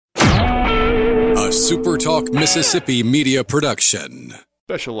SuperTalk Mississippi media production.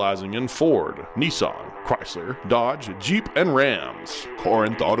 Specializing in Ford, Nissan, Chrysler, Dodge, Jeep, and Rams.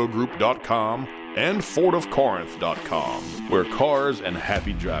 CorinthAutoGroup.com and FordofCorinth.com, where cars and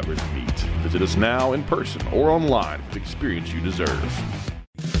happy drivers meet. Visit us now in person or online for the experience you deserve.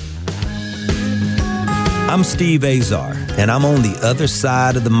 I'm Steve Azar, and I'm on the other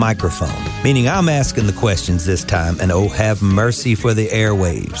side of the microphone, meaning I'm asking the questions this time, and oh, have mercy for the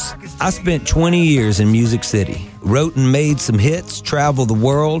airwaves. I spent 20 years in Music City, wrote and made some hits, traveled the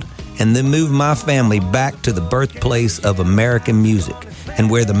world, and then moved my family back to the birthplace of American music and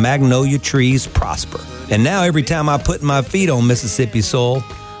where the magnolia trees prosper. And now every time I put my feet on Mississippi soil,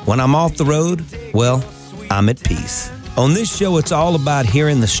 when I'm off the road, well, I'm at peace. On this show, it's all about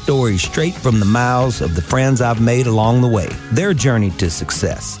hearing the stories straight from the mouths of the friends I've made along the way, their journey to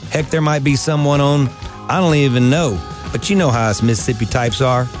success. Heck, there might be someone on, I don't even know, but you know how us Mississippi types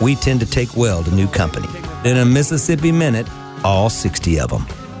are. We tend to take well to new company. In a Mississippi Minute, all 60 of them.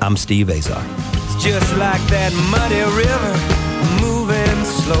 I'm Steve Azar. It's just like that muddy river, moving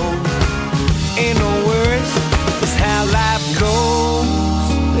slow. Ain't no worries, it's how life goes,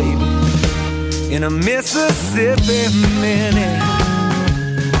 baby. In a Mississippi Minute.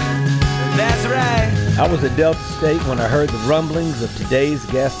 That's right. I was at Delta State when I heard the rumblings of today's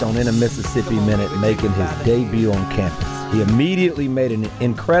guest on In a Mississippi Minute making his debut on campus. He immediately made an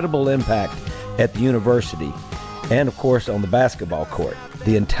incredible impact at the university and, of course, on the basketball court.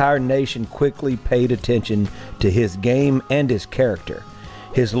 The entire nation quickly paid attention to his game and his character.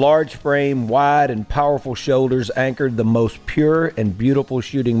 His large frame, wide and powerful shoulders anchored the most pure and beautiful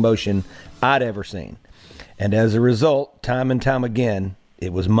shooting motion I'd ever seen. And as a result, time and time again,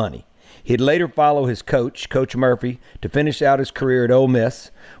 it was money. He'd later follow his coach, Coach Murphy, to finish out his career at Ole Miss,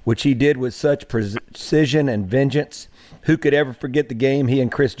 which he did with such precision and vengeance. Who could ever forget the game he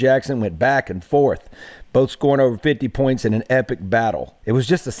and Chris Jackson went back and forth, both scoring over 50 points in an epic battle? It was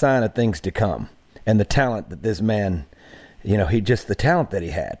just a sign of things to come, and the talent that this man, the talent that he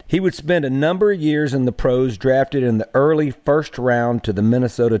had. He would spend a number of years in the pros, drafted in the early first round to the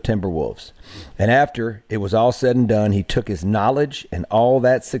Minnesota Timberwolves. And after it was all said and done, he took his knowledge and all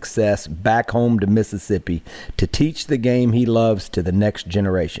that success back home to Mississippi to teach the game he loves to the next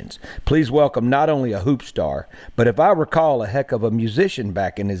generations. Please welcome not only a hoop star, but if I recall, a heck of a musician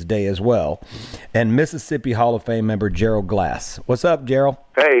back in his day as well, and Mississippi Hall of Fame member Gerald Glass. What's up, Gerald?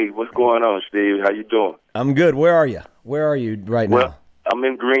 Hey, what's going on, Steve? How you doing? I'm good. Where are you? Where are you right now? Well, I'm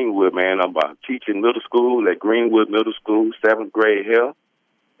in Greenwood, man. I'm teaching middle school at Greenwood Middle School, 7th grade here,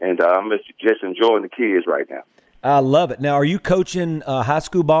 and I'm just enjoying the kids right now. I love it. Now, are you coaching high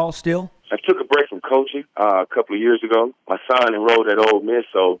school ball still? I took a break from coaching a couple of years ago. My son enrolled at Ole Miss,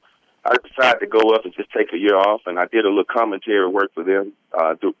 so I decided to go up and just take a year off, and I did a little commentary work for them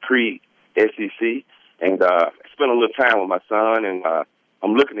through pre-SEC, and spent a little time with my son, and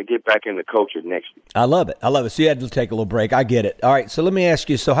I'm looking to get back into coaching next year. I love it. So you had to take a little break. I get it. All right, so let me ask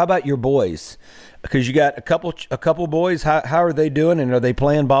you, so how about your boys? Because you got a couple boys. How are they doing, and are they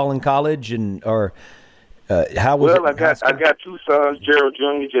playing ball in college? And or how was it? Well, I got two sons. Gerald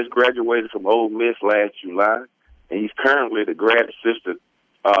Jr. just graduated from Ole Miss last July, and he's currently the grad assistant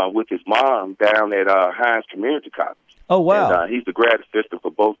with his mom down at Hines Community College. Oh, wow. And he's the grad assistant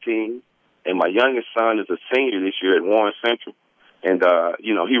for both teams. And my youngest son is a senior this year at Warren Central. And,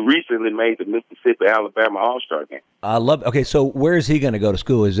 he recently made the Mississippi-Alabama All-Star game. I love it. Okay, so where is he going to go to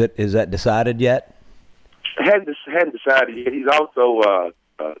school? Is that decided yet? Hadn't decided yet. He's also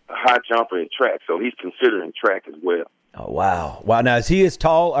a high jumper in track, so he's considering track as well. Oh, wow. Wow. Now, is he as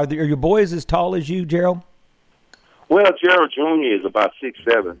tall? Are your boys as tall as you, Gerald? Well, Gerald Jr. is about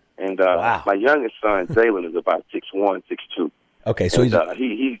 6'7", and wow. My youngest son, Jalen, is about 6'1", 6'2". Okay, so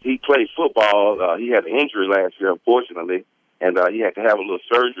he played football. He had an injury last year, unfortunately. And he had to have a little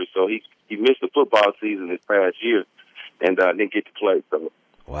surgery, so he missed the football season this past year, and didn't get to play. So,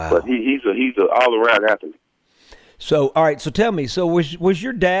 wow! But he's an all around athlete. So, all right. So, tell me. So, was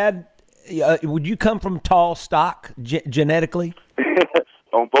your dad? Would you come from tall stock genetically?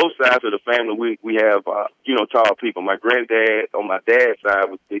 On both sides of the family, we have tall people. My granddad on my dad's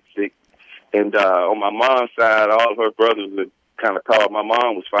side was 6'6", and on my mom's side, all of her brothers were kind of tall. My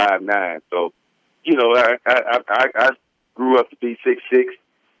mom was 5'9", so I grew up to be 6'6".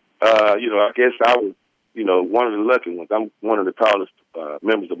 I guess I was, one of the lucky ones. I'm one of the tallest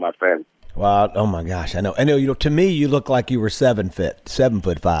members of my family. Wow! Oh my gosh! I know. To me, you look like you were 7 foot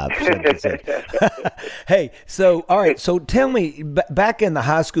 5, 7 6. Hey, so all right. So tell me, back in the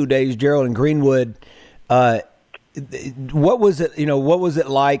high school days, Gerald in Greenwood, what was it? What was it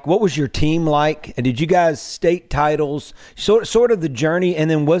like? What was your team like? And did you guys state titles? Sort of the journey, and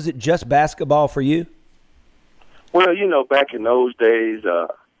then was it just basketball for you? Well, back in those days, it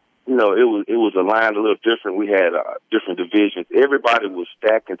was aligned a little different. We had different divisions. Everybody was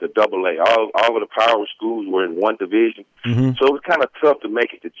stacked into AA. All of the power schools were in one division, so it was kind of tough to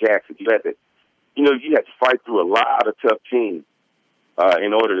make it to Jackson. You had to fight through a lot of tough teams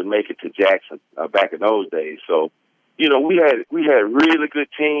in order to make it to Jackson back in those days. So. We had really good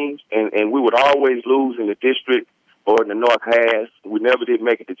teams, and we would always lose in the district or in the North Half. We never did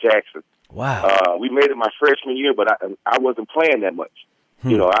make it to Jackson. Wow. We made it my freshman year, but I wasn't playing that much. I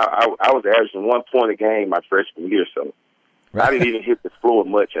was averaging 1 point a game my freshman year, so I didn't even hit the floor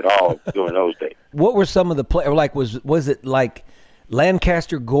much at all during those days. What were some of the players? Like, was it like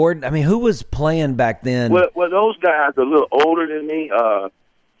Lancaster Gordon? I mean, who was playing back then? Well, those guys are a little older than me.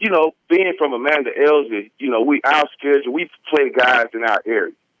 Being from Amanda Elsie, our schedule, we played guys in our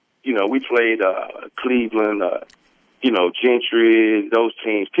area. We played Cleveland, Gentry, those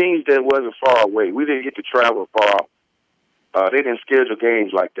teams that wasn't far away. We didn't get to travel far. They didn't schedule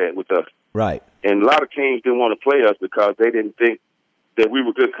games like that with us. Right. And a lot of teams didn't want to play us because they didn't think that we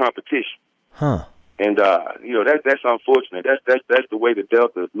were good competition. Huh. And, that's unfortunate. That's the way the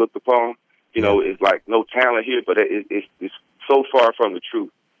Delta is looked upon. It's like no talent here, but it's so far from the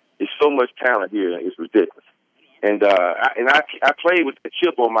truth. There's so much talent here, it's ridiculous. And I played with a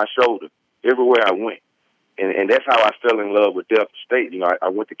chip on my shoulder everywhere I went. And that's how I fell in love with Delta State. I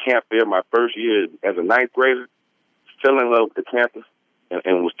went to camp there my first year as a ninth grader, fell in love with the campus,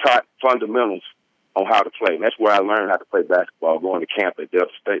 and was taught fundamentals on how to play. And that's where I learned how to play basketball, going to camp at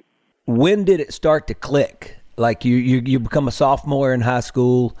Delta State. When did it start to click? Like you become a sophomore in high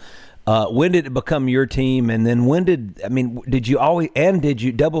school. When did it become your team? And then did you always, and did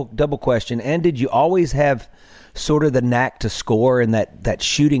you, double question, and did you always have sort of the knack to score and that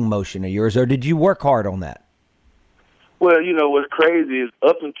shooting motion of yours, or did you work hard on that? Well, what's crazy is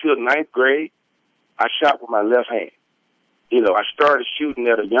up until ninth grade, I shot with my left hand. I started shooting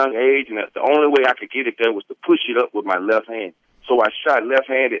at a young age, and the only way I could get it there was to push it up with my left hand. So I shot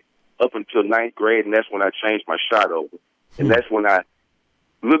left-handed up until ninth grade, and that's when I changed my shot over. And that's when I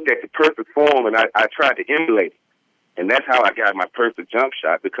looked at the perfect form, and I tried to emulate it. And that's how I got my perfect jump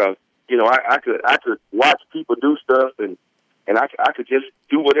shot, because, I could watch people do stuff, and I could just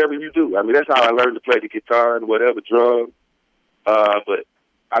do whatever you do. I mean, that's how I learned to play the guitar and whatever, drums. But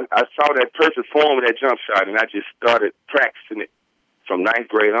I saw that perfect form of that jump shot, and I just started practicing it from ninth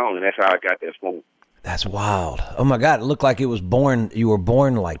grade on, and that's how I got that form. That's wild. Oh, my God. It looked like you were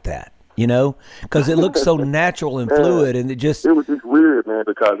born like that, because it looked so natural and fluid, and it was just weird, man,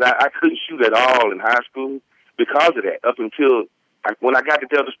 because I couldn't shoot at all in high school because of that. Up until when I got to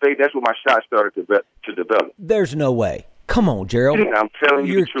Delta State, that's when my shot started to develop. There's no way. Come on, Gerald. I'm telling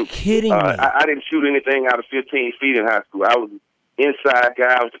you the truth. You're kidding me. I didn't shoot anything out of 15 feet in high school. I was an inside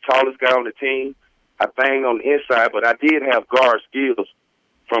guy. I was the tallest guy on the team. I banged on the inside, but I did have guard skills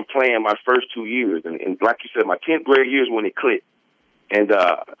from playing my first 2 years. And like you said, my 10th grade years when it clicked. And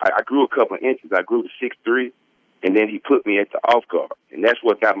I grew a couple of inches. I grew to 6'3", and then he put me at the off guard. And that's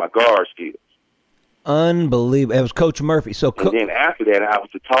what got my guard skills. Unbelievable. It was Coach Murphy. And then after that, I was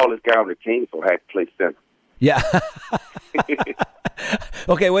the tallest guy on the team, so I had to play center. Yeah.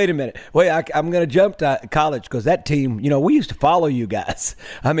 Okay, wait a minute. I'm going to jump to college, because that team, we used to follow you guys.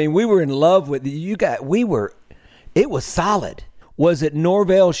 I mean, we were in love with you guys. It was solid. Was it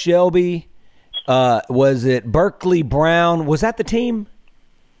Norvell Shelby? Was it Berkeley Brown? Was that the team?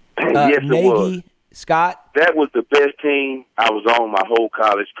 Yes, it was. Scott? That was the best team I was on my whole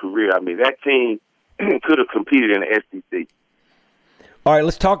college career. I mean, that team could have competed in the SEC. All right,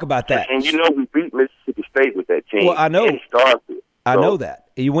 let's talk about that. And we beat Mississippi State with that team. Well, I know. I know that.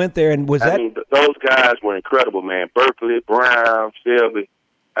 You went there, and I mean, those guys were incredible, man. Berkeley, Brown, Shelby.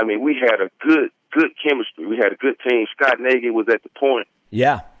 I mean, we had a good chemistry. We had a good team. Scott Nagy was at the point.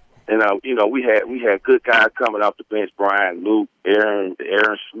 Yeah. And we had good guys coming off the bench. Brian, Luke, Aaron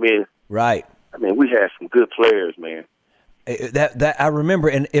Smith. Right. I mean, we had some good players, man. That I remember.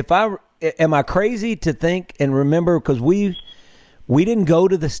 And am I crazy to think and remember, because we didn't go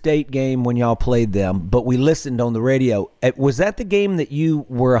to the state game when y'all played them, but we listened on the radio. Was that the game that you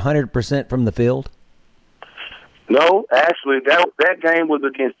were 100% from the field? No, actually, that game was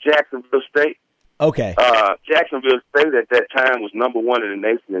against Jacksonville State. Okay. Jacksonville State at that time was number 1 in the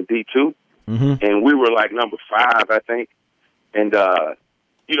nation in D2, and we were like number 5, I think. And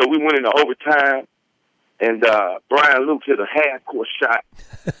we went into overtime, and Brian Luke hit a half-court shot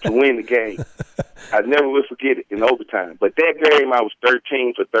to win the game. I never will forget it in overtime. But that game, I was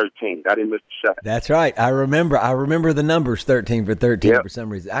 13 for 13. I didn't miss a shot. That's right. I remember the numbers 13 for 13 Yep. for some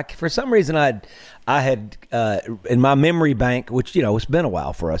reason. For some reason, I had in my memory bank, which, it's been a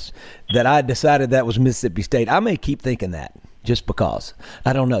while for us, that I decided that was Mississippi State. I may keep thinking that just because.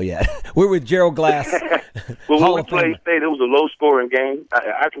 I don't know yet. We're with Gerald Glass. Well, Hall when we of played Famer. State, it was a low-scoring game.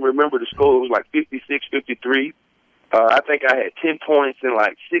 I can remember the score. It was like 56-53. I think I had 10 points and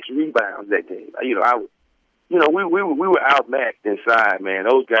like 6 rebounds that game. We were outmatched inside, man.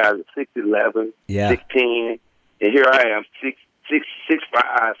 Those guys are 6'11", Yeah. 6'10", and here I am, 6'5".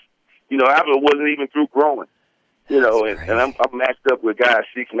 I wasn't even through growing. And I'm matched up with guys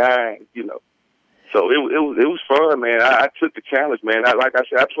 6'9". So it was fun, man. I took the challenge, man. Like I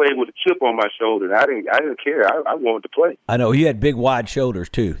said, I played with a chip on my shoulder. I didn't care. I wanted to play. I know you had big, wide shoulders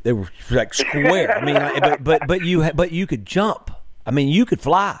too. They were like square. I mean, but you could jump. I mean, you could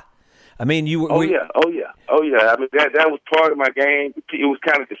fly. I mean, you were. Oh yeah. I mean, that was part of my game. It was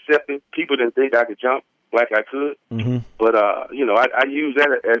kind of deceptive. People didn't think I could jump like I could. Mm-hmm. But I used that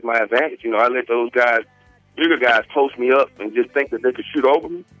as my advantage. I let those guys, bigger guys, post me up and just think that they could shoot over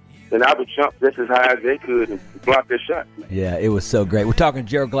me. And I would jump just as high as they could and block their shot. Yeah, it was so great. We're talking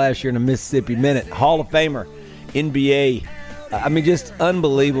Gerald Glass here in the Mississippi Minute. Hall of Famer, NBA. Just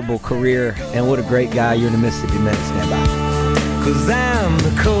unbelievable career. And what a great guy. You're in the Mississippi Minute. Stand by. 'Cause I'm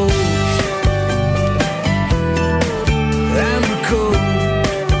the coach. I'm the coach.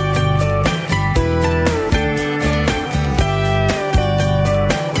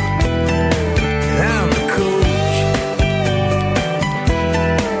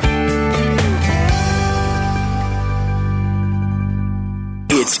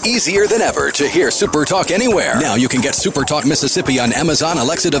 It's easier than ever to hear Super Talk anywhere. Now you can get Super Talk Mississippi on Amazon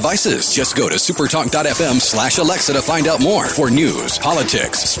Alexa devices. Just go to supertalk.fm/Alexa to find out more. For news,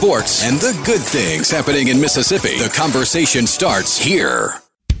 politics, sports, and the good things happening in Mississippi. The conversation starts here.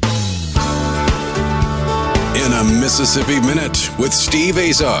 In a Mississippi Minute with Steve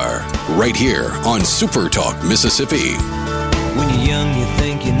Azar. Right here on Super Talk Mississippi. When you're young, you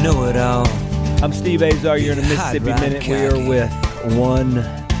think you know it all. I'm Steve Azar. You're in the Mississippi Minute. We are with one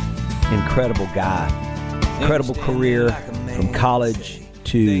incredible guy, incredible career from college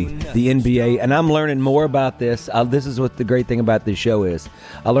to the NBA, and I'm learning more about this. This is what the great thing about this show is.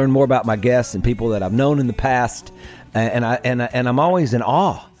 I learn more about my guests and people that I've known in the past, and I'm always in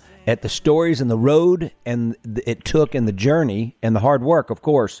awe at the stories and the road and it took and the journey and the hard work. Of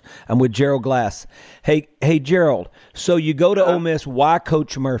course, I'm with Gerald Glass. Hey, Gerald. So you go to Ole Miss. Why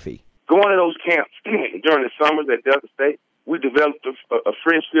Coach Murphy? Going to those camps during the summers at Delta State, we developed a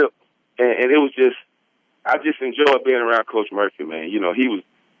friendship, and it was just, I just enjoyed being around Coach Murphy, man.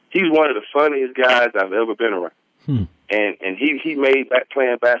 He's one of the funniest guys I've ever been around. And he made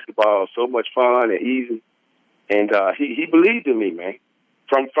playing basketball so much fun and easy. And he believed in me, man,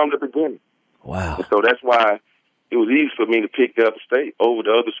 from the beginning. Wow. And so that's why it was easy for me to pick Delta State over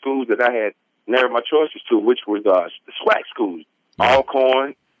the other schools that I had narrowed my choices to, which were the SWAC schools,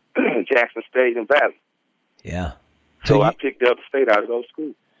 Alcorn, Jackson State, and Valley. Yeah. So I picked Delta State out of those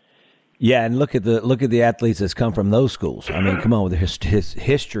schools. Yeah, and look at the athletes that's come from those schools. I mean, come on, his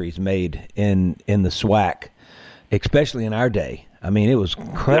history's made in the SWAC, especially in our day. I mean, it was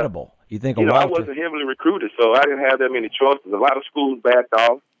incredible. You think I wasn't heavily recruited, so I didn't have that many choices. A lot of schools backed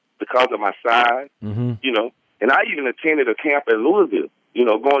off because of my size, and I even attended a camp at Louisville,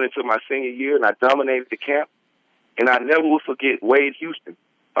 going into my senior year, and I dominated the camp. And I never will forget Wade Houston,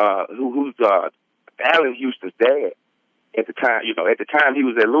 who's Allen Houston's dad. At the time, at the time he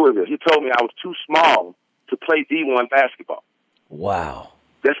was at Louisville, he told me I was too small to play D1 basketball. Wow.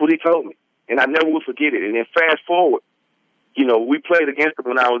 That's what he told me. And I never will forget it. And then fast forward, we played against him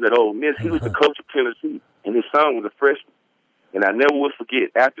when I was at Ole Miss. He was the coach of Tennessee, and his son was a freshman. And I never will forget,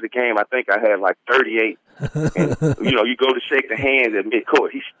 after the game, I think I had like 38. And, you go to shake the hands at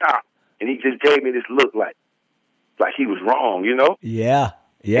midcourt. He stopped, and he just gave me this look like he was wrong, Yeah.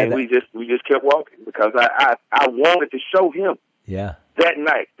 Yeah, and we just kept walking because I wanted to show him that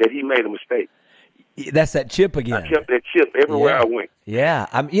night that he made a mistake. That's that chip again. I kept that chip everywhere I went. Yeah,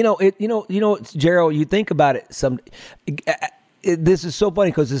 Gerald. You think about it. This is so funny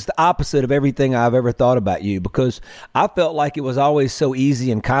because it's the opposite of everything I've ever thought about you. Because I felt like it was always so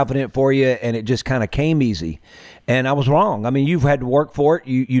easy and confident for you, and it just kind of came easy. And I was wrong. I mean, you've had to work for it.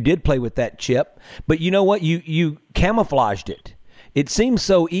 You did play with that chip, but you know what? You camouflaged it. It seems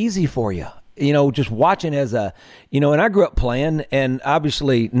so easy for you, just watching as and I grew up playing, and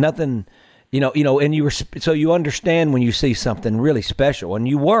obviously nothing And so you understand when you see something really special, and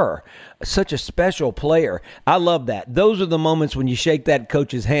you were such a special player. I love that. Those are the moments when you shake that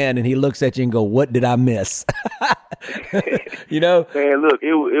coach's hand and he looks at you and go, "What did I miss?" Man, look,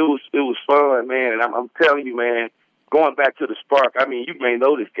 it was fun, man, and I'm telling you, man. Going back to the spark, I mean, you may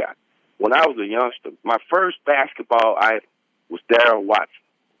know this guy. When I was a youngster, my first basketball idol was Darryl Watson.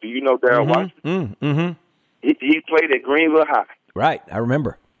 Do you know Darryl Watson? Mm-hmm. He played at Greenville High. Right, I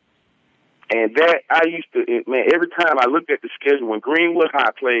remember. And that, I used to, man, every time I looked at the schedule, when Greenwood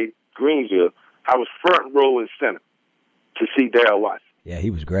High played Greenville, I was front row and center to see Darryl Watson. Yeah, he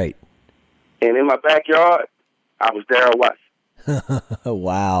was great. And in my backyard, I was Darryl Watson.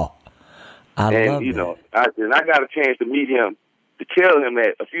 Wow. I love that. I got a chance to meet him, to tell him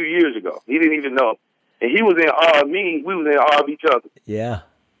that a few years ago. He didn't even know. And he was in awe of me. We was in awe of each other. Yeah.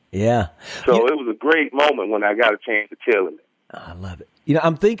 So it was a great moment when I got a chance to tell him that. I love it.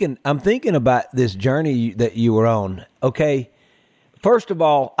 I'm thinking about this journey that you were on. Okay, first of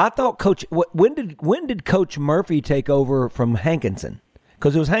all, I thought when did Coach Murphy take over from Hankinson?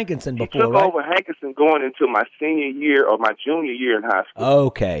 Because it was Hankinson before, he took right? over Hankinson going into my senior year or my junior year in high school.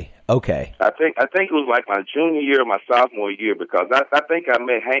 Okay. I think it was like my junior year or my sophomore year, because I think I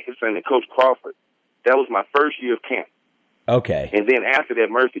met Hankinson and Coach Crawford. That was my first year of camp. Okay. And then after that,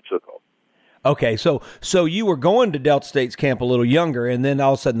 Murphy took over. Okay, so you were going to Delta State's camp a little younger, and then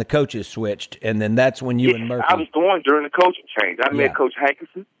all of a sudden the coaches switched, and then that's when you and Murphy. I was going during the coaching change. I met Coach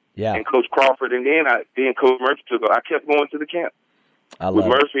Hankinson and Coach Crawford, and then Coach Murphy took over. I kept going to the camp with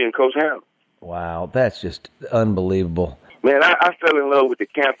Murphy and Coach Harold. Wow, that's just unbelievable. Man, I fell in love with the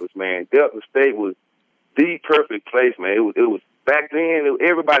campus, man. Delta State was the perfect place, man. It was back then,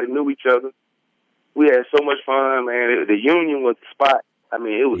 everybody knew each other. We had so much fun, man. The Union was the spot. I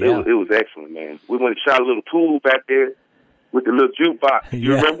mean, it was excellent, man. We went and shot a little pool back there with the little jukebox.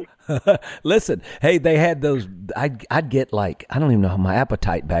 You remember? Listen, hey, they had those. I'd get I don't even know my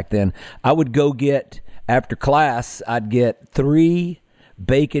appetite back then. I would go get, after class, I'd get 3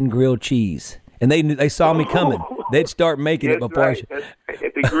 bacon grilled cheese, and they saw me coming. They'd start making it before at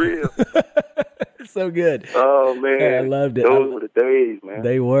the grill. So good. Oh, man. Hey, I loved it. Those were the days, man.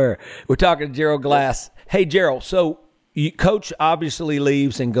 They were. We're talking to Gerald Glass. Hey, Gerald, so Coach obviously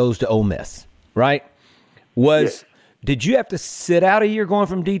leaves and goes to Ole Miss, right? Did you have to sit out a year going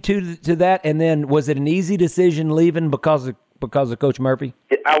from D2 to that, and then was it an easy decision leaving because of Coach Murphy?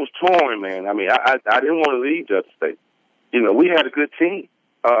 I was torn, man. I mean, I didn't want to leave Delta State. We had a good team.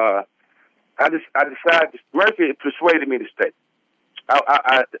 I decided, Murphy persuaded me to stay.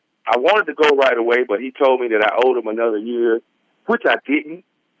 I wanted to go right away, but he told me that I owed him another year, which I didn't.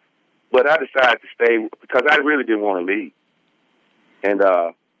 But I decided to stay because I really didn't want to leave. And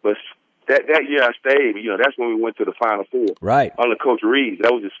but that year I stayed. That's when we went to the Final Four. Right. Under Coach Reeves.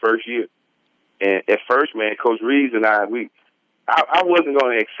 That was his first year. And at first, man, Coach Reeves and I wasn't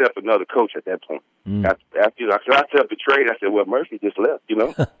going to accept another coach at that point. After I felt betrayed, I said, "Well, Murphy just left,"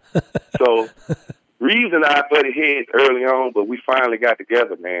 So Reeves and I butted heads early on, but we finally got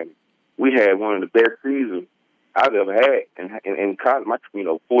together, man. We had one of the best seasons I've ever had in college, my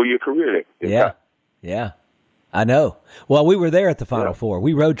 4-year career there. Yeah. I know. Well, we were there at the Final Four.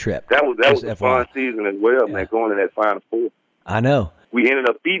 We road tripped. That was a fun season as well, man, going to that Final Four. I know. We ended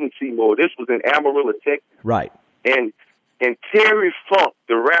up beating Seymour. This was in Amarillo, Texas. Right. And Terry Funk,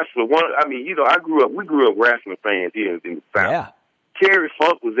 the wrestler, we grew up wrestling fans here in the South. Yeah. Terry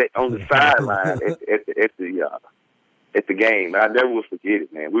Funk was on the sideline at the game. I never will forget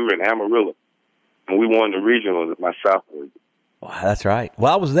it, man. We were in Amarillo, and we won the regional my sophomore year. Wow, that's right.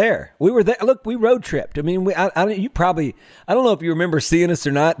 Well, I was there. We were there. Look, we road tripped. I mean, I don't know if you remember seeing us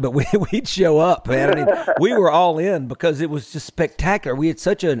or not, but we'd show up, man. I mean, we were all in because it was just spectacular. We had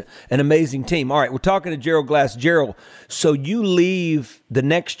such an amazing team. All right, we're talking to Gerald Glass. Gerald, so you leave the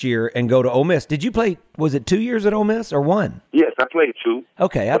next year and go to Ole Miss. Did you play, was it 2 years at Ole Miss or 1? Yes, I played 2.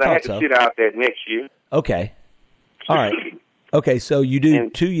 Okay, but I had to sit out that next year. Okay. All right. Okay, so you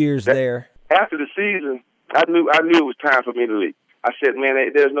do 2 years there. After the season, I knew it was time for me to leave. I said,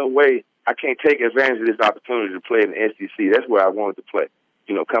 man, there's no way I can't take advantage of this opportunity to play in the SEC. That's where I wanted to play,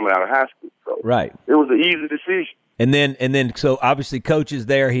 coming out of high school. So right. It was an easy decision. And then, so obviously Coach is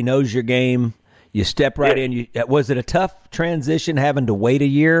there. He knows your game. You step right in. Was it a tough transition having to wait a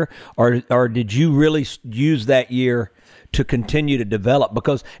year, or did you really use that year to continue to develop?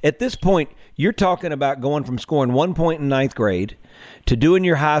 Because at this point, you're talking about going from scoring 1 point in 9th grade to doing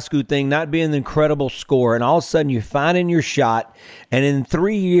your high school thing, not being an incredible scorer, and all of a sudden you're finding your shot, and in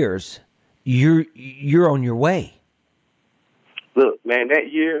 3 years, you're on your way. Look, man,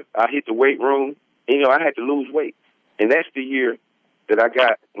 that year I hit the weight room, and I had to lose weight, and that's the year that I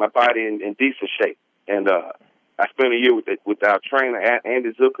got my body in decent shape. And I spent a year with our trainer,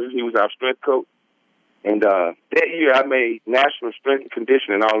 Andy Zucker. He was our strength coach. And that year I made National Strength and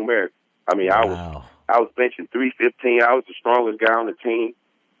Conditioning All-American. I mean, I was benching 315. I was the strongest guy on the team.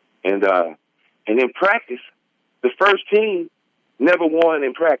 And in practice, the first team never won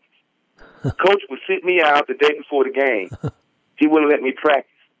in practice. Coach would sit me out the day before the game. He wouldn't let me practice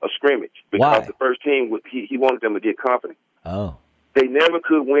a scrimmage because the first team he wanted them to get confident. Oh, they never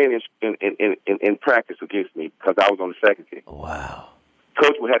could win in practice against me because I was on the second team. Wow!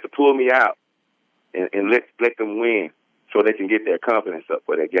 Coach would have to pull me out and let them win so they can get their confidence up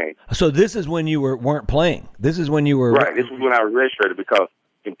for that game. So this is when you weren't playing. This is when you were right. This was when I was redshirted because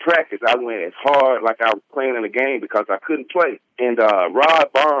in practice I went as hard like I was playing in the game because I couldn't play. And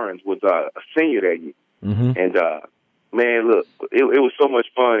Rod Barnes was a senior that year. Mm-hmm. And man, look, it was so much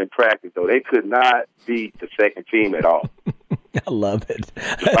fun in practice though. They could not beat the second team at all. I love it.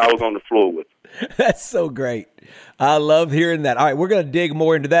 I was on the floor with them. That's so great. I love hearing that. All right, we're going to dig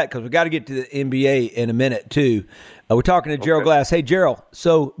more into that because we got to get to the NBA in a minute too. We're talking to Gerald Glass. Hey, Gerald.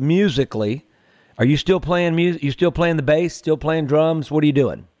 So musically, are you still playing music? You still playing the bass? Still playing drums? What are you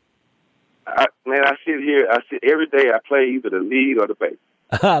doing? I sit here. Every day. I play either the lead or the bass.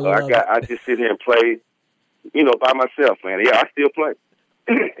 I just sit here and play, by myself, man. Yeah, I still play.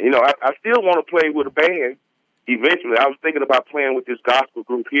 I still want to play with a band. Eventually, I was thinking about playing with this gospel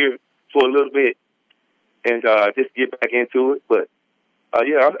group here for a little bit and just get back into it. But,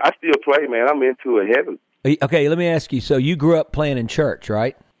 I still play, man. I'm into it heavily. Okay, let me ask you. So you grew up playing in church,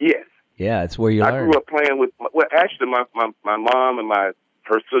 right? Yes. Yeah, that's where you learned. I grew up playing with, my mom and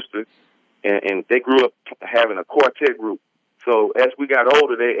her sister, and they grew up having a quartet group. So as we got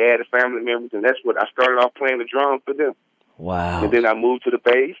older, they added family members, and that's what I started off playing the drums for them. Wow. And then I moved to the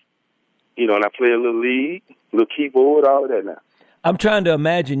bass, and I play a little lead, little keyboard, all of that now. I'm trying to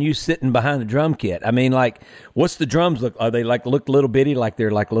imagine you sitting behind the drum kit. I mean, like, what's the drums look? Are they look little bitty, like they're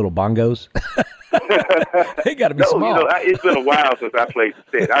like little bongos? They got to be small. It's been a while since I played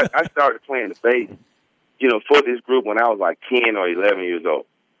the set. I started playing the bass, for this group when I was like 10 or 11 years old.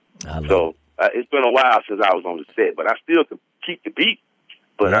 So it's been a while since I was on the set, but I still can keep the beat,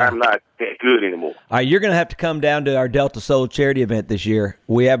 but I'm not that good anymore. All right, you're going to have to come down to our Delta Soul charity event this year.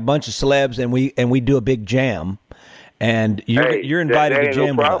 We have a bunch of celebs, and we do a big jam. And you're invited to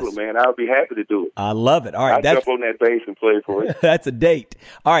jam with us. No problem, man. I'll be happy to do it. I love it. All right, I'll jump on that bass and play for it. That's a date.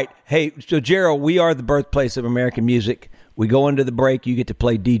 All right. Hey, so Gerald, we are the birthplace of American music. We go into the break. You get to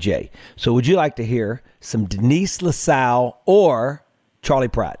play DJ. So would you like to hear some Denise LaSalle or Charley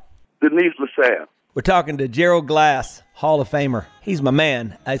Pride? Denise LaSalle. We're talking to Gerald Glass, Hall of Famer. He's my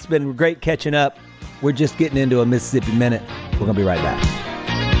man. It's been great catching up. We're just getting into a Mississippi Minute. We're going to be right back.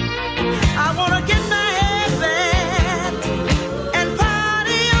 I want to get my head back and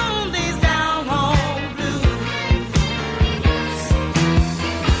party on these down home blues.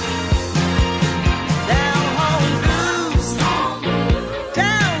 Down home blues.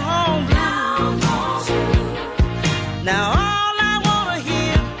 Down home blues. Now all I want to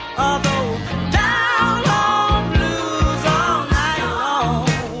hear are those down home blues all night long.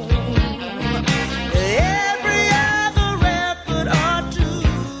 Every other record or two.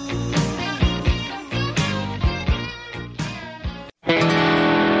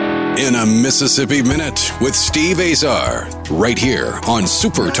 In a Mississippi Minute with Steve Azar, right here on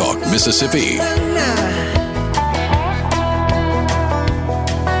Super Talk Mississippi.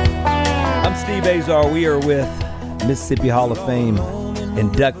 I'm Steve Azar. We are with Mississippi Hall of Fame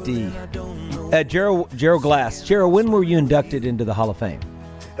inductee Gerald Glass. Gerald, when were you inducted into the Hall of Fame?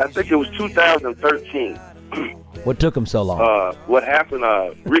 I think it was 2013. What took him so long? What happened,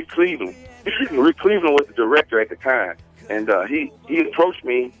 Rick Cleveland. Rick Cleveland was the director at the time, and he approached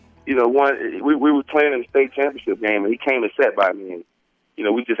me. We were playing in the state championship game, and he came and sat by me, and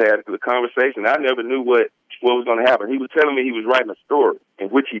we just had a conversation. I never knew what was going to happen. He was telling me he was writing a story,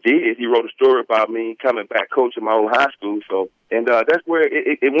 and which he did. He wrote a story about me coming back coaching my old high school. So, and that's where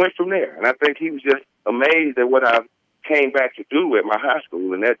it went from there. And I think he was just amazed at what I came back to do at my high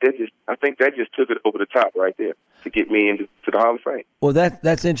school, and I think that just took it over the top right there to get me into the Hall of Fame. Well,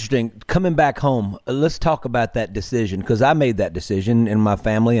 that's interesting. Coming back home, let's talk about that decision, because I made that decision in my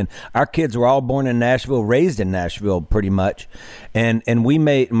family, and our kids were all born in Nashville, raised in Nashville pretty much, and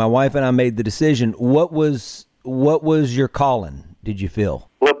my wife and I made the decision. What was your calling, did you feel?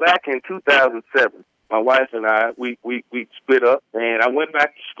 Well, back in 2007, my wife and I, we split up, and I went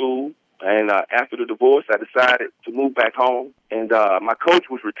back to school. And after the divorce, I decided to move back home. And my coach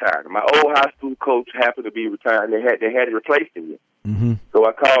was retired. My old high school coach happened to be retired. They had to replace him. Mm-hmm. So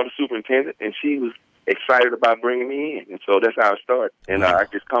I called the superintendent, and she was excited about bringing me in. And so that's how it started. And I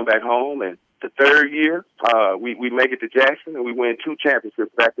just come back home, and the third year, we make it to Jackson, and we win 2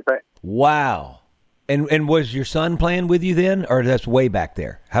 championships back to back. Wow. And was your son playing with you then, or that's way back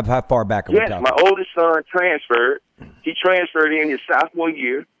there? How far back are we talking? Yes, my oldest son transferred. He transferred in his sophomore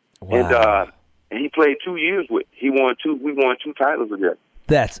year, and he played 2 years with. We won 2 titles together.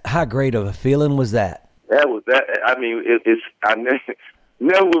 That's how great of a feeling was that? That was that. I mean, I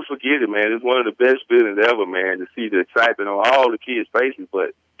never will forget it, man. It's one of the best feelings ever, man, to see the excitement on all the kids' faces,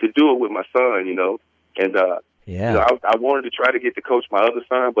 but to do it with my son, you know, and yeah. You know, I wanted to try to get to coach my other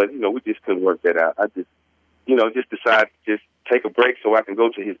son, but, you know, we just couldn't work that out. I just, you know, just decided to just take a break so I can go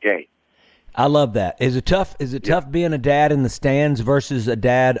to his game. I love that. Is it tough being a dad in the stands versus a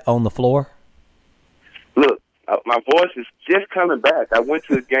dad on the floor? Look, my voice is just coming back. I went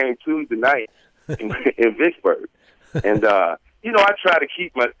to the game Tuesday night in Vicksburg, and, you know, I try to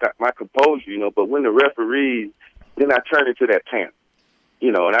keep my composure, you know, but when the referees, then I turn into that parent.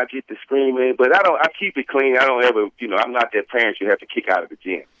 You know, and I get to screaming, but I keep it clean. I don't ever, you know, I'm not that parent you have to kick out of the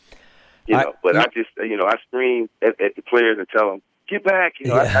gym. You know, but I just, you know, I scream at the players and tell them, get back. You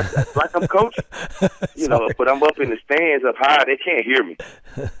know, I like I'm coaching. You know, but I'm up in the stands up high. They can't hear me.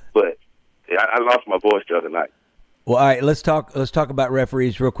 But I lost my voice the other night. Well, all right, let's talk about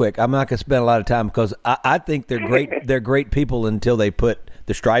referees real quick. I'm not going to spend a lot of time because I think they're great. They're great people until they put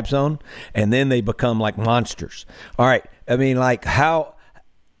the stripes on, and then they become like monsters. All right, I mean, like how.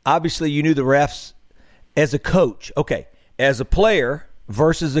 Obviously, you knew the refs as a coach. Okay, as a player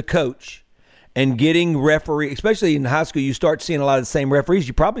versus a coach, and getting referee, especially in high school, you start seeing a lot of the same referees.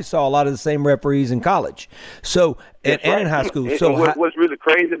 You probably saw a lot of the same referees in college. So, and in high school. So, what's really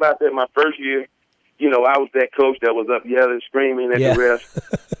crazy about that? My first year, you know, I was that coach that was up yelling, screaming at the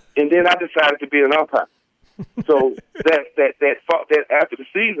refs, and then I decided to be an umpire. So that after the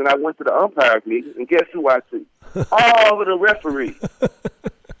season, I went to the umpires meeting, and guess who I see? All of the referees.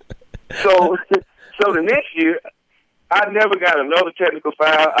 So the next year, I never got another technical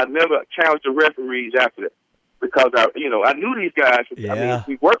foul. I never challenged the referees after that because I knew these guys. Yeah. I mean,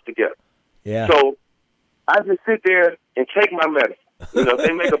 we worked together. Yeah. So I just sit there and take my medicine. You know, if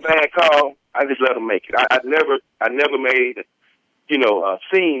they make a bad call, I just let them make it. I never made, you know, a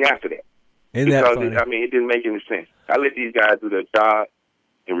scene after that. Isn't that funny? It didn't make any sense. I let these guys do their job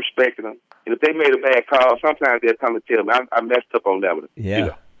and respected them. And if they made a bad call, sometimes they'll come and tell me I messed up on that one. Yeah. You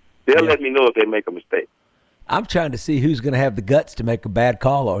know, they'll let me know if they make a mistake. I'm trying to see who's going to have the guts to make a bad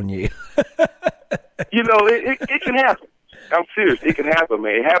call on you. You know, it can happen. I'm serious. It can happen,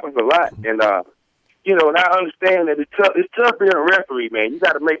 man. It happens a lot. And, you know, and I understand that it's tough being a referee, man. You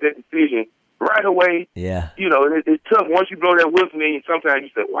got to make that decision right away. Yeah. You know, and it's tough. Once you blow that whistle in, sometimes you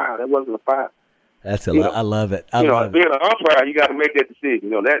say, wow, that wasn't a foul. That's a lot. I love it. Being an umpire, you got to make that decision.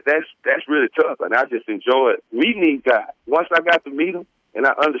 You know, that's really tough. And I just enjoyed meeting these guys. Once I got to meet them, and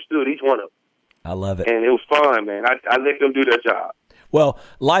I understood each one of them. I love it. And it was fun, man. I let them do their job. Well,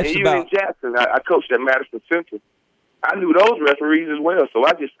 life's and even about... in Jackson, I coached at Madison Central. I knew those referees as well, so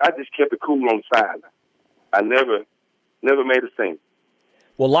I just kept it cool on the sideline. I never made a scene.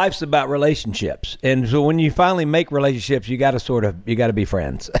 Well, life's about relationships, and so when you finally make relationships, you got to be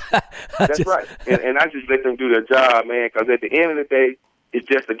friends. That's right, and I just let them do their job, man. Because at the end of the day, it's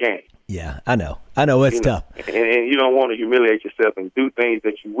just a game. Yeah, I know it's tough, and you don't want to humiliate yourself and do things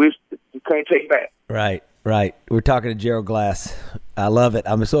that you wish that you can't take back. Right. We're talking to Gerald Glass. I love it.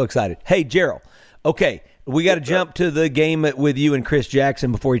 I'm so excited. Hey, Gerald. Okay, we got to jump to the game with you and Chris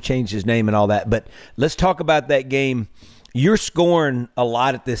Jackson before he changed his name and all that. But let's talk about that game. You're scoring a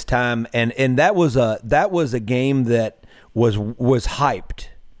lot at this time, and that was a game that was hyped.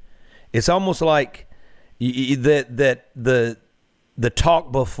 It's almost like that the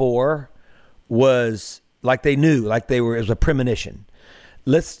talk before was like they knew, like it was a premonition.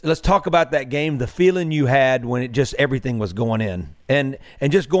 Let's talk about that game, the feeling you had when it just everything was going in, and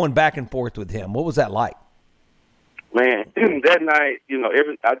just going back and forth with him. What was that like? Man, that night, you know,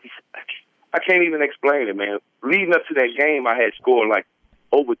 I can't even explain it, man. Leading up to that game, I had scored like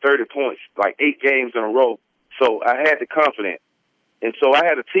over 30 points, like 8 games in a row. So I had the confidence. And so I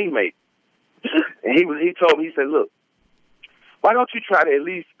had a teammate, and he told me, he said, look, why don't you try to at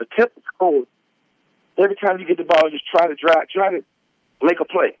least attempt to score? Every time you get the ball, just try to make a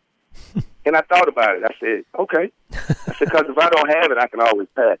play. And I thought about it. I said, okay. I said, because if I don't have it, I can always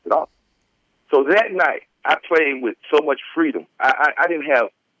pass it off. So that night, I played with so much freedom. I didn't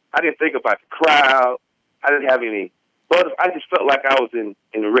think about the crowd. I didn't have any, but I just felt like I was in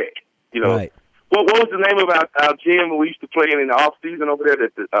the wreck. You know, right. What was the name of our gym we used to play in the off season over there?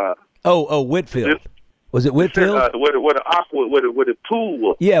 Whitfield. Was it Whitfield? Where the pool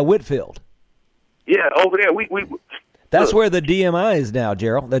was. Yeah, Whitfield. Yeah, over there. We That's look. where the DMI is now,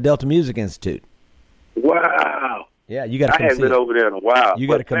 Gerald, the Delta Music Institute. Wow. Yeah, you got to I come hadn't see been it. over there in a while. You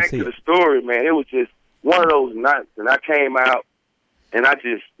gotta But come back see to it. the story, man. It was just one of those nights, and I came out, and I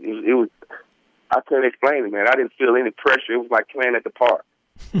just it was I couldn't explain it, man. I didn't feel any pressure. It was like playing at the park.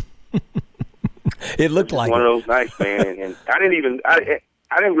 It looked like One it. of those nights, man. And I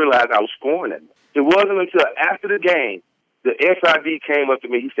didn't realize I was scoring it. It wasn't until after the game, the SID came up to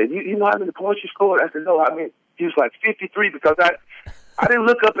me. He said, "You know how many points you scored?" I said, "No, I mean," he was like 53 because I didn't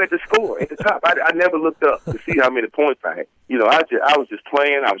look up at the score at the top. I never looked up to see how many points I had. You know, I was just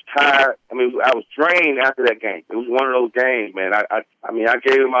playing. I was tired. I mean, I was drained after that game. It was one of those games, man. I mean, I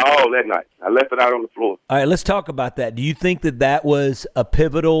gave it my all that night. I left it out on the floor. All right, let's talk about that. Do you think that was a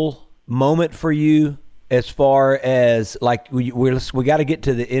pivotal moment for you as far as, like, we got to get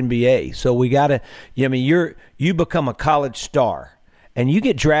to the NBA? So we got to, I mean, you become a college star and you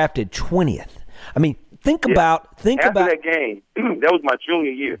get drafted 20th. I mean, think about After that game, that was my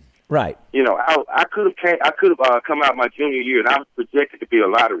junior year. Right. You know, I could have come out my junior year, and I was projected to be a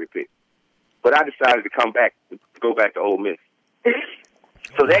lottery pick, but I decided to go back to Ole Miss.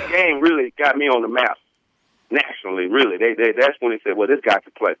 So that game really got me on the map nationally. Really, that's when they said, "Well, this guy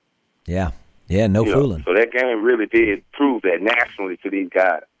can play." Yeah. Yeah. No fooling. So that game really did prove that nationally to these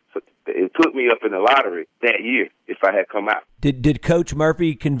guys. So it put me up in the lottery that year if I had come out. Did Coach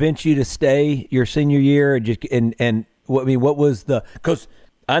Murphy convince you to stay your senior year and what was the, because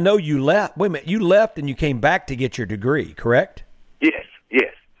I know you left. Wait a minute, you left and you came back to get your degree, correct? Yes.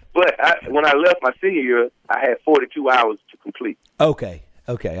 But when I left my senior year, I had 42 hours to complete. Okay,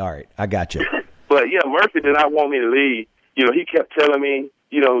 all right, I got you. But yeah, Murphy did not want me to leave. You know, he kept telling me,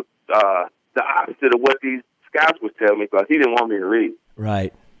 you know, the opposite of what these scouts was telling me because he didn't want me to leave.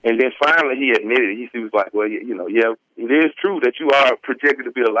 Right. And then finally he admitted it. He was like, well, you know, yeah, it is true that you are projected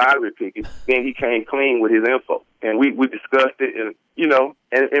to be a lottery pick. Then he came clean with his info. And we discussed it, and, you know,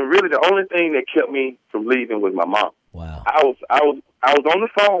 and really the only thing that kept me from leaving was my mom. Wow. I was on the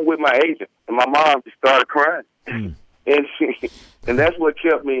phone with my agent, and my mom just started crying. And that's what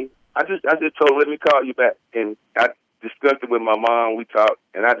kept me. I just told her, let me call you back. And I discussed it with my mom. We talked,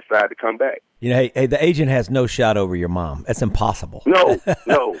 and I decided to come back. You know, hey, the agent has no shot over your mom. That's impossible. No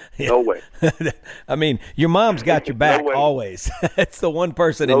way. I mean, your mom's got your back way. always. It's the one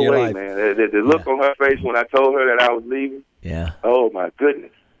person in your life. Man. The look on her face when I told her that I was leaving. Yeah. Oh my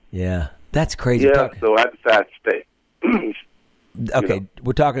goodness. Yeah, that's crazy. Yeah. So I decided to stay. Okay,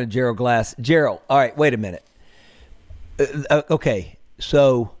 we're talking to Gerald Glass. Gerald, all right, wait a minute. Okay,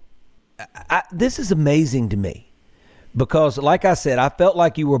 so this is amazing to me. Because, like I said, I felt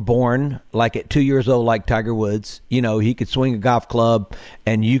like you were born like at 2 years old, like Tiger Woods. You know, he could swing a golf club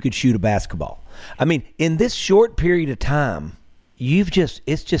and you could shoot a basketball. I mean, in this short period of time,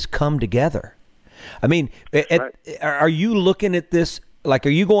 it's just come together. I mean, are you looking at this, like,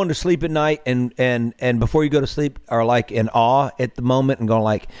 are you going to sleep at night and before you go to sleep are like in awe at the moment and going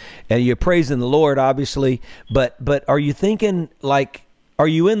like, and you're praising the Lord, obviously, but are you thinking like, are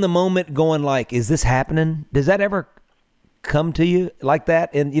you in the moment going like, is this happening? Does that ever come to you like that?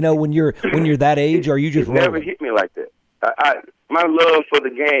 And you know, when you're that age, or you just it never hit me like that. My love for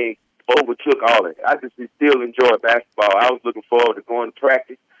the game overtook all that. I just still enjoy basketball. I was looking forward to going to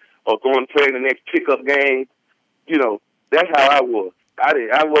practice or going to play the next pickup game. You know, that's how I was. I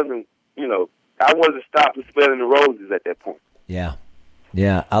wasn't stopping smelling the roses at that point. Yeah,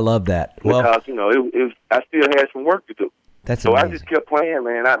 I love that. Because you know, I still had some work to do. That's so amazing. I just kept playing,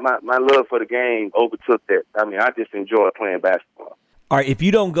 man. My love for the game overtook that. I mean, I just enjoy playing basketball. All right, if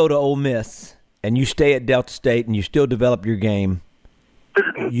you don't go to Ole Miss and you stay at Delta State and you still develop your game,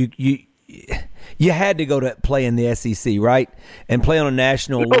 you had to go to play in the SEC, right? And play on a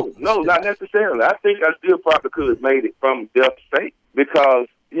national. No, not necessarily. I think I still probably could have made it from Delta State because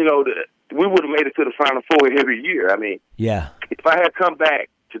you know we would have made it to the Final Four every year. I mean, yeah. If I had come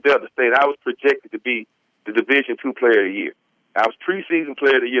back to Delta State, I was projected to be the Division II Player of the Year. I was preseason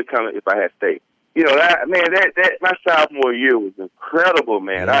Player of the Year coming if I had stayed. You know, that my sophomore year was incredible,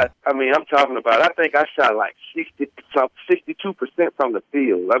 man. Yeah. I mean, I'm talking about, I think I shot like 62% from the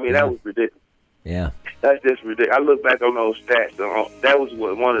field. I mean, that was ridiculous. Yeah. That's just ridiculous. I look back on those stats. That was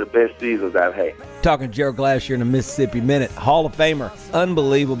one of the best seasons I've had. Talking to Gerald Glass, you're in the Mississippi Minute. Hall of Famer.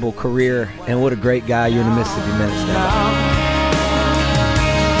 Unbelievable career. And what a great guy. You're in the Mississippi Minute. Stand by.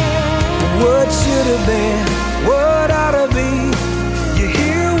 What should have been, what ought to be, you're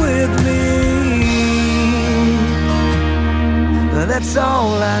here with me. That's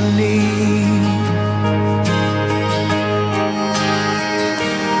all I need.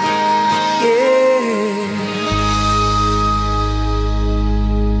 Yeah.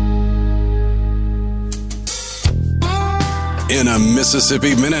 in a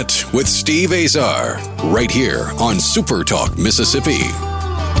Mississippi Minute with Steve Azar, right here on Super Talk Mississippi.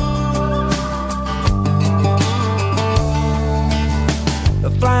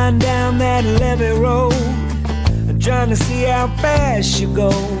 Flying down that levee road, trying to see how fast you go.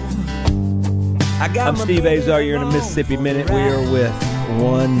 I'm Steve Azar. You're in a Mississippi Minute. We are with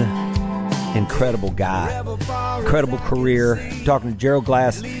one incredible guy, incredible career. Talking to Gerald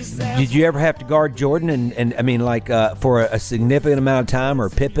Glass. Did you ever have to guard Jordan? And I mean, like for a significant amount of time, or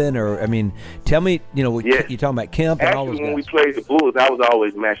Pippen, or I mean, tell me, you know, Yes. you're talking about Kemp and Actually, all those when we guys. played the Bulls, I was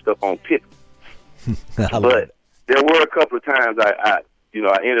always matched up on Pippen. I love But it. there were a couple of times I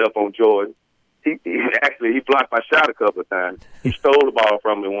ended up on Jordan. He blocked my shot a couple of times. He stole the ball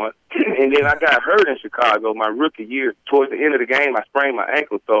from me once. And then I got hurt in Chicago my rookie year. Towards the end of the game, I sprained my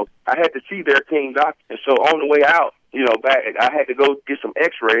ankle. So I had to see their team doctor. And so on the way out, back, I had to go get some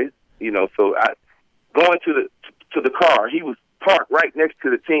x-rays, so going to the car, he was parked right next to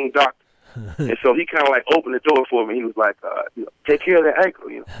the team doctor. And so he kind of like opened the door for me. He was like, take care of that ankle,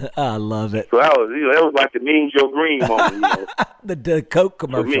 I love it. So that was like the Mean Joe Green moment, The Coke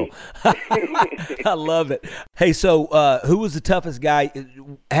commercial. I love it. Hey, so who was the toughest guy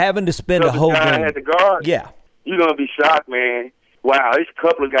having to spend a whole guy I game? had to guard. Yeah. You're going to be shocked, man. Wow, it's a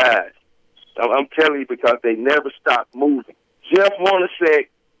couple of guys. I'm telling you, because they never stopped moving. Jeff Hornacek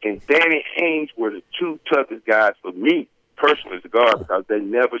and Danny Ainge were the two toughest guys for me, personally, as a guard, because they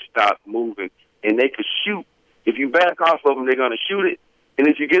never stopped moving. And they could shoot. If you back off of them, they're going to shoot it. And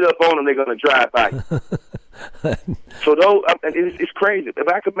if you get up on them, they're going to drive by you. So it's crazy. If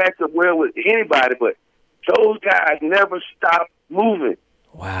I could match up well with anybody, but those guys never stopped moving.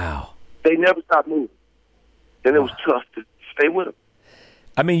 Wow. They never stopped moving. And it was tough to stay with them.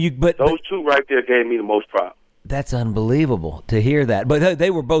 I mean, but Those two right there gave me the most problem. that's unbelievable to hear that. But they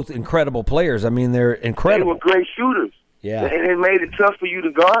were both incredible players. I mean, they're They incredible. were great shooters. Yeah. And it made it tough for you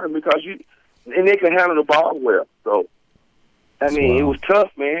to guard them because and they could handle the ball well. So, I mean, it was tough,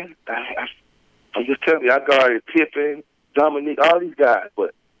 man. I'm just telling you, I guarded Pippen, Dominique, all these guys.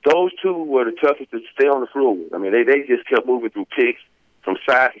 But those two were the toughest to stay on the floor with. I mean, they just kept moving through picks from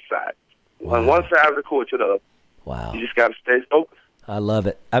side to side. On one side of the court to the other. Wow. You just got to stay focused. I love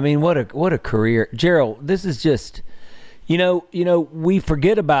it. I mean, what a career. Gerald, this is just, we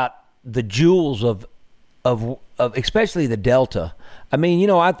forget about the jewels of especially the Delta. I mean,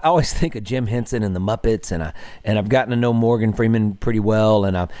 I always think of Jim Henson and the Muppets, and I've gotten to know Morgan Freeman pretty well,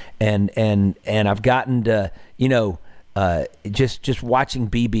 and I've gotten to, just watching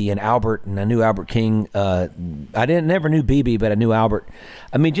BB and Albert, and I knew Albert King. I never knew BB, but I knew Albert.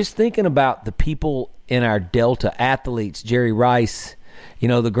 I mean, just thinking about the people in our Delta, athletes, Jerry Rice,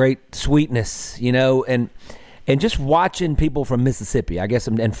 the great Sweetness, and just watching people from Mississippi, I guess,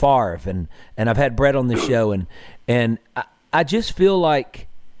 and Favre, and I've had Brett on the show, and I just feel like,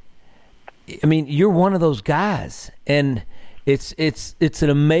 I mean, you're one of those guys, and it's an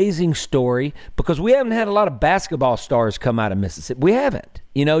amazing story because we haven't had a lot of basketball stars come out of Mississippi. We haven't.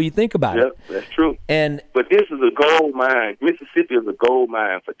 You think about it. Yep, that's true. But this is a gold mine. Mississippi is a gold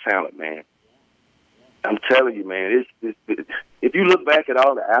mine for talent, man. I'm telling you, man. If you look back at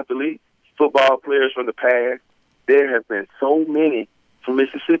all the athletes, football players from the past, there have been so many from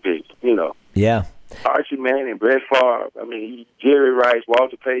Mississippi. Yeah. Archie Manning, Brett Favre. I mean, Jerry Rice,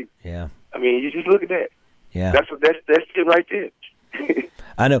 Walter Payton. Yeah. I mean, you just look at that. Yeah. That's it right there.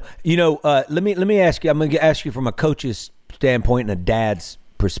 I know. Let me ask you. I'm going to ask you from a coach's standpoint and a dad's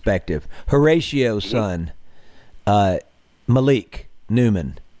perspective. Horatio's son, Malik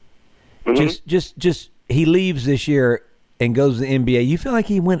Newman, just he leaves this year and goes to the NBA. You feel like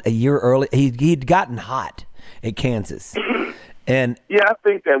he went a year early. He'd gotten hot at Kansas, and yeah, I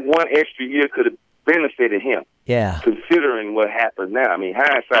think that one extra year could have benefited him. Yeah. Considering what happened now, I mean,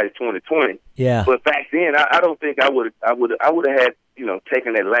 hindsight is 20/20. Yeah. But back then, I don't think I would have had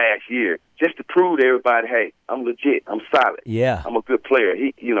taken that last year just to prove to everybody, hey, I'm legit, I'm solid. Yeah. I'm a good player.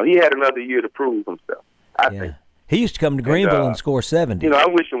 He had another year to prove himself. I think. He used to come to Greenville and score 70. I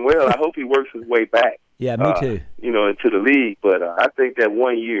wish him well. I hope he works his way back. Yeah, me too. Into the league. But I think that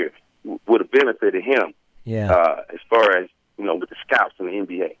 1 year would have benefited him. Yeah. As far as with the scouts in the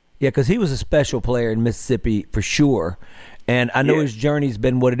NBA. Yeah, because he was a special player in Mississippi for sure. And I know his journey's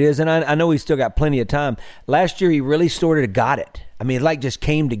been what it is, and I know he's still got plenty of time. Last year, he really sort of got it. I mean, it just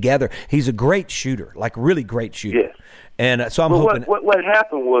came together. He's a great shooter, really great shooter. Yes. And so I'm hoping. What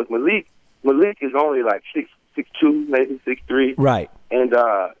happened was Malik is only like 6'2", maybe 6'3". Right. And,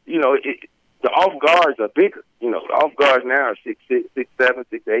 the off guards are bigger. The off guards now are 6'6", 6'7",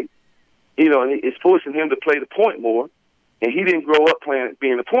 6'8". And it's forcing him to play the point more. And he didn't grow up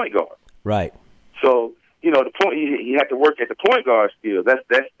being a point guard. Right. So the point he had to work at the point guard skills. That's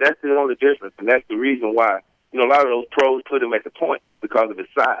the only difference, and that's the reason why a lot of those pros put him at the point because of his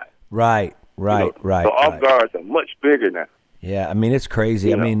size. Right. So off guards are much bigger now. Yeah, I mean it's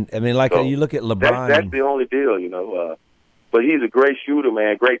crazy. I mean, like you look at LeBron. That's the only deal, But he's a great shooter,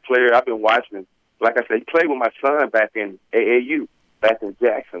 man. Great player. I've been watching. Like I said, he played with my son back in AAU, back in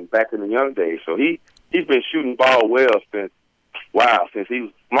Jackson, back in the young days. So he's been shooting ball well since he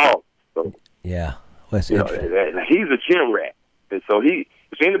was small. So yeah, well, he's a gym rat. And so if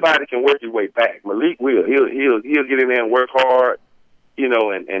anybody can work his way back, Malik will. He'll get in there and work hard.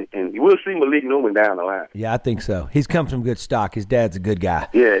 And we'll see Malik Newman down the line. Yeah, I think so. He's come from good stock. His dad's a good guy.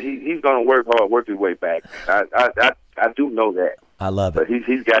 Yeah, he's going to work hard, work his way back. I do know that. I love it. But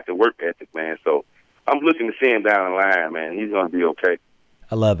he's got the work ethic, man. So I'm looking to see him down the line, man. He's going to be okay.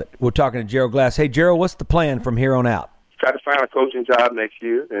 I love it. We're talking to Gerald Glass. Hey, Gerald, what's the plan from here on out? Try to find a coaching job next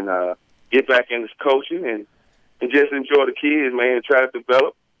year and get back into coaching and just enjoy the kids, man, and try to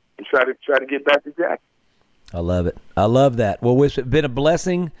develop and try to get back to Jackson. I love it. I love that. Well, it's been a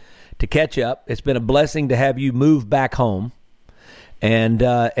blessing to catch up. It's been a blessing to have you move back home. And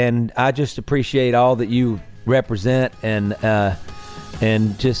I just appreciate all that you represent and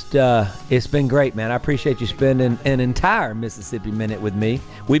just it's been great, man. I appreciate you spending an entire Mississippi Minute with me.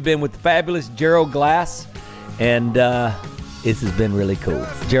 We've been with the fabulous Gerald Glass, and this has been really cool.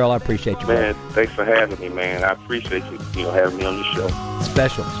 Gerald, I appreciate you, man. Thanks for having me, man. I appreciate you, having me on your show.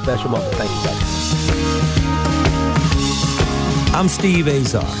 Special moment. Thank you, buddy. I'm Steve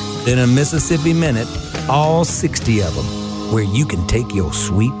Azar. In a Mississippi Minute, all 60 of them, where you can take your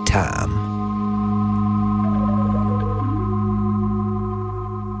sweet time.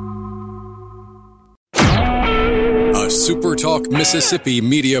 A SuperTalk Mississippi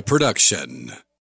media production.